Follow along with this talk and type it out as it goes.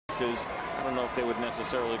bases, I don't know if they would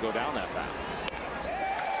necessarily go down that path.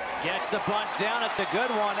 Gets the bunt down. It's a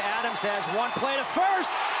good one. Adams has one play to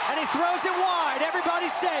first, and he throws it wide.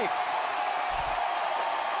 Everybody's safe.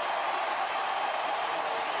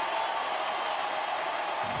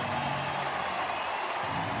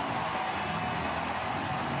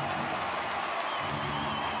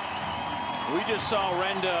 We just saw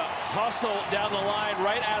Renda hustle down the line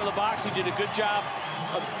right out of the box. He did a good job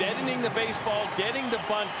of deadening the baseball, getting the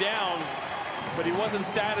bunt down, but he wasn't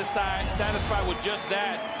satisfied with just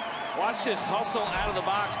that. Watch this hustle out of the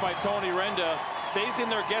box by Tony Renda. Stays in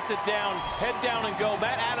there, gets it down, head down and go.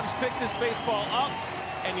 Matt Adams picks this baseball up,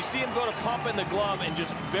 and you see him go to pump in the glove and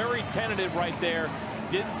just very tentative right there.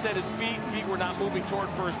 Didn't set his feet. Feet were not moving toward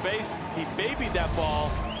first base. He babied that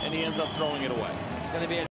ball, and he ends up throwing it away. It's going to be a